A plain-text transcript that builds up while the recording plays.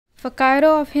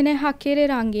Whakairo of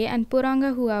Hinehakirirangi and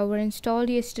Pourangahua were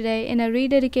installed yesterday in a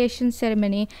rededication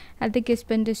ceremony at the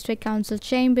Gisborne District Council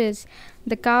chambers.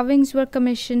 The carvings were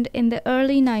commissioned in the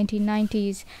early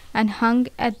 1990s and hung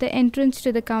at the entrance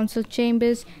to the council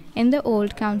chambers in the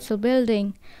old council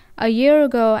building. A year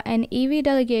ago, an EV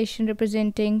delegation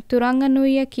representing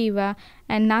Turanganui-a-Kiwa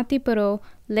and Ngati Porou,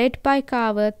 led by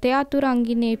carver Te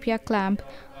Aturangi Nepia-Clamp,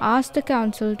 asked the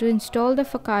council to install the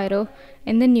Whakairo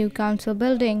in the new council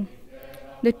building.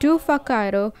 The two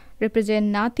Whakairo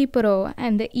represent Ngāti Porou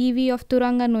and the EV of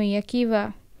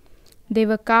Turanganui-a-Kiwa. They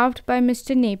were carved by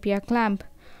Mr Nepia-Clamp,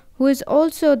 who is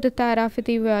also the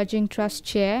Tairawhiti Voyaging Trust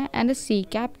chair and a sea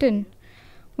captain.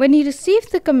 When he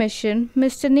received the commission,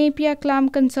 Mr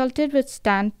Nepia-Clamp consulted with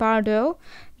Stan Pardoe,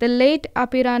 the late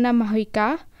Apirana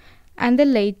Mahuika, and the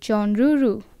late John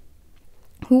Ruru,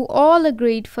 who all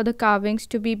agreed for the carvings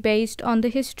to be based on the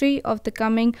history of the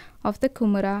coming of the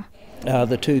kumara.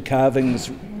 The two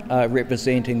carvings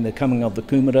representing the coming of the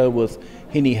kumara with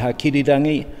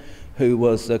Hinehakirirangi, who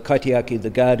was the kaitiaki, the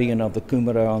guardian of the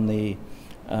kumara on the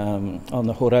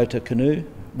horauta canoe,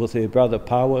 with her brother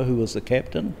Pawa, who was the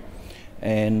captain.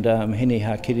 And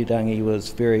Hinehakirirangi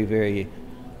was very, very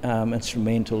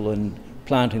instrumental in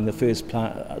planting the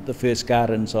first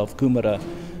gardens of kumara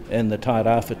in the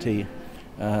Tairawhiti,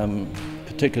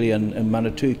 particularly in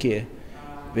Manatuke,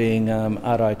 being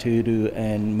Araituru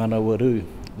and Manawaru,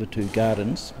 the two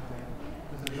gardens.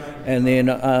 And then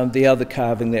the other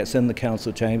carving that's in the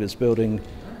council chambers building,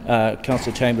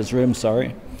 council chambers room,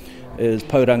 is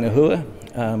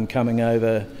Pourangahua, coming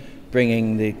over,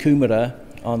 bringing the kumara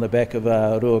on the back of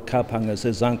Rua Kapanga's,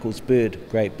 his uncle's bird,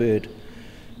 great bird.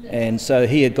 And so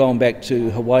he had gone back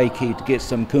to Hawaii to get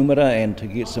some kumara and to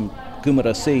get some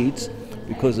kumara seeds,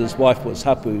 because his wife was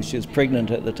hapu, she was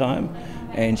pregnant at the time,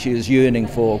 and she was yearning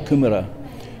for kumara.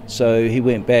 So he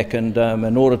went back, and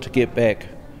in order to get back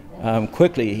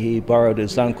quickly, he borrowed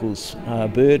his uncle's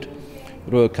bird,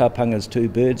 Rua Kapanga's two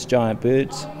birds, giant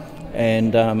birds,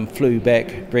 and flew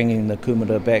back, bringing the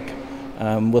kumara back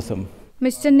with him.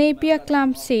 Mr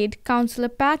Nepia-Clamp said Councillor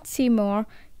Pat Seymour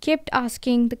kept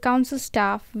asking the council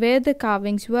staff where the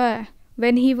carvings were.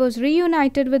 When he was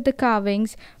reunited with the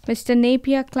carvings, Mr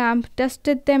Nepia-Clamp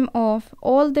dusted them off,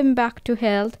 all them back to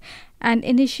health, and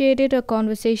initiated a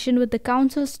conversation with the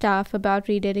council staff about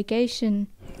rededication.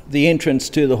 The entrance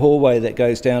to the hallway that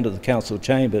goes down to the council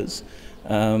chambers,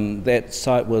 that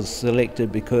site was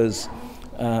selected because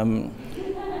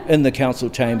in the council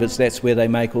chambers, that's where they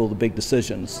make all the big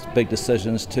decisions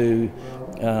to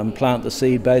plant the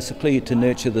seed, basically, to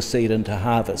nurture the seed into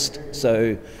harvest.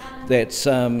 So that's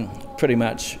pretty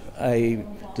much a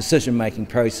decision-making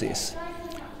process.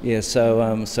 Yeah,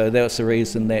 so that's the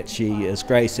reason that she is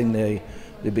gracing the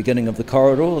beginning of the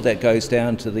corridor that goes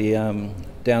down to the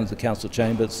council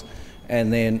chambers,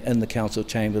 and then in the council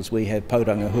chambers we have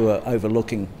Pourangahua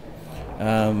overlooking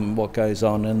what goes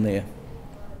on in there.